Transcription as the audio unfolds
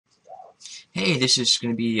Hey, this is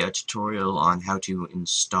going to be a tutorial on how to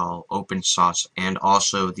install OpenSauce and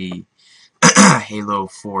also the Halo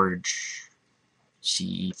Forge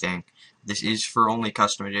CE thing. This is for only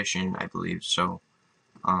custom edition, I believe, so,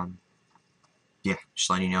 yeah, just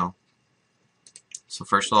letting you know. So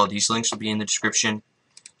first of all, these links will be in the description.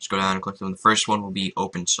 Just go down and click them. The first one will be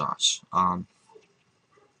OpenSauce. I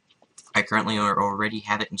currently already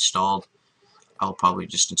have it installed. I'll probably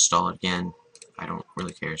just install it again. I don't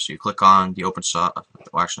really care. So you click on the OpenSauce.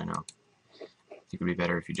 Well, actually, no. I think it would be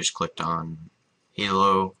better if you just clicked on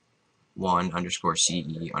Halo 1 underscore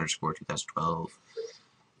CE underscore 2012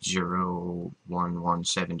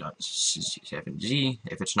 0117.7z.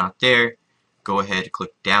 If it's not there, go ahead,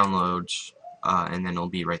 click downloads, and then it'll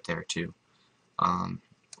be right there too. So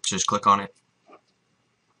just click on it,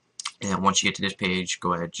 and once you get to this page,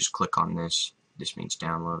 go ahead, just click on this. This means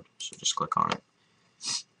download, so just click on it.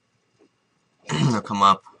 It'll come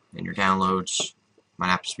up in your downloads. Might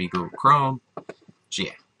have to be Google Chrome. So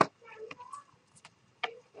yeah.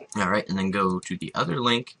 Alright, and then go to the other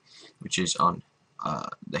link, which is on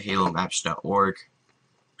the halomaps.org.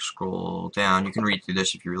 Scroll down. You can read through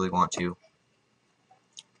this if you really want to.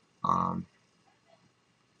 And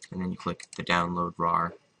then you click the download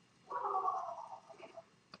RAR.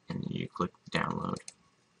 And then you click download.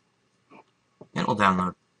 And it'll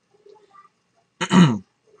download.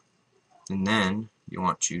 And then you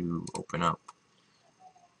want to open up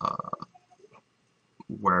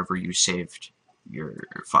wherever you saved your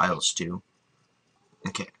files to.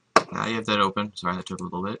 Okay, now you have that open. Sorry, that took a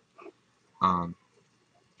little bit.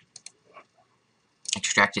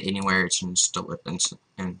 Extract it anywhere it's installer,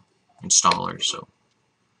 so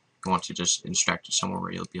you want to just extract it somewhere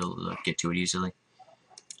where you'll be able to get to it easily.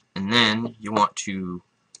 And then you want to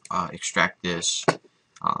extract this.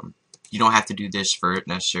 You don't have to do this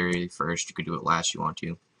necessarily first. You could do it last if you want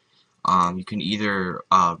to. You can either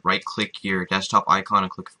right-click your desktop icon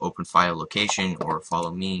and click Open File Location, or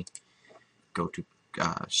follow me. Go to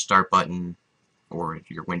Start button, or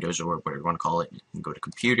your Windows, or whatever you want to call it. You can go to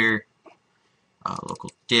Computer,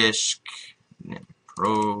 Local Disk, and then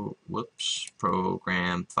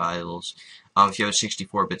Program Files. If you have a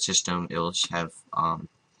 64-bit system, it'll just have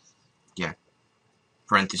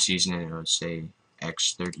parentheses, and it'll say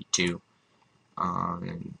X32.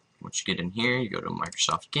 And once you get in here, you go to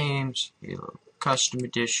Microsoft Games, Halo Custom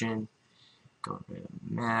Edition, go to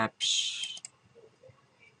Maps.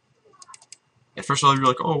 And first of all, you're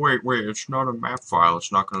like, oh, wait, it's not a map file,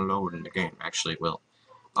 it's not going to load in the game. Actually, it will.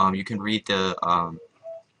 You can read the,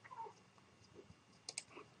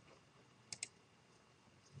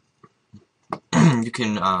 you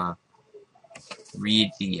can,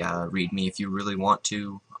 read the, README if you really want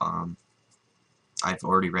to. I've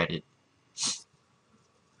already read it.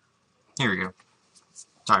 Here we go.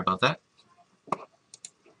 Sorry about that.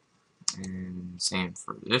 And same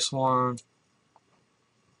for this one.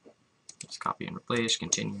 Just copy and replace,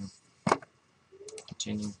 continue.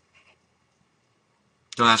 Continue.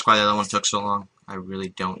 Don't ask why the other one took so long. I really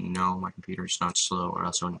don't know. My computer's not slow, or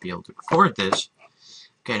else I wouldn't be able to record this.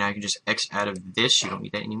 Okay, now you can just X out of this. You don't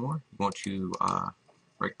need that anymore. You want to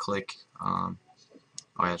right click. Oh,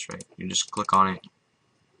 that's right. You just click on it.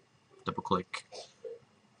 Double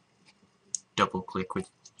click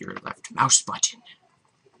with your left mouse button.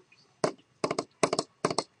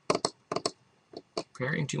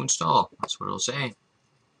 Preparing to install. That's what it'll say.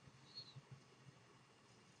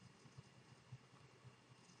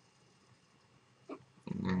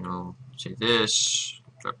 And then it'll say this.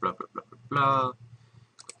 Blah blah blah blah blah blah.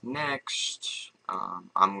 Next,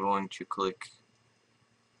 I'm going to click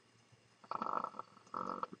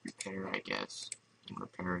repair, I guess, and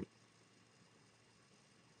repair it.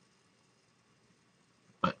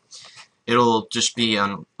 But it'll just be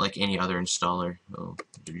on like any other installer.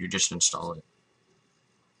 You just install it.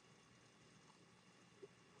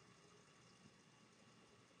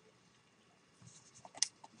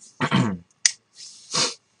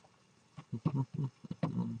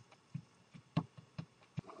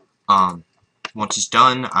 Once it's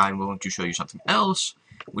done, I'm going to show you something else,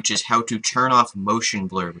 which is how to turn off motion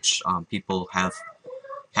blur, which people have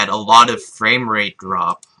had a lot of frame rate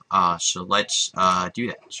drop. So let's do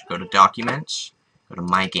that. So go to Documents, go to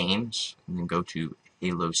My Games, and then go to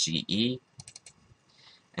Halo CE.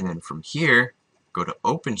 And then from here, go to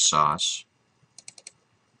OpenSauce.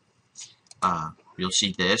 You'll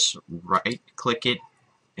see this. Right-click it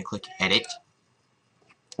and click Edit.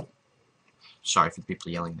 Sorry for the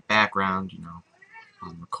people yelling in the background, you know,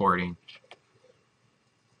 I'm recording.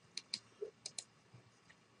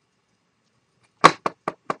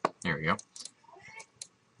 There we go.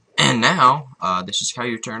 And now, this is how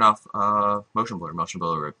you turn off motion blur. Motion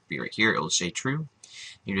blur will be right here. It will say true.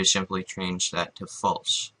 You just simply change that to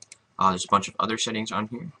false. There's a bunch of other settings on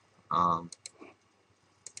here.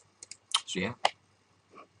 So yeah,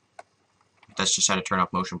 that's just how to turn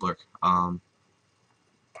off motion blur.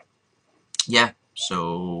 Yeah,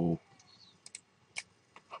 so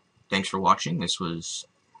thanks for watching. This was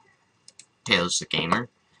Tails the Gamer.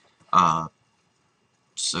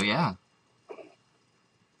 So yeah,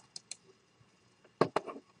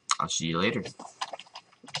 I'll see you later.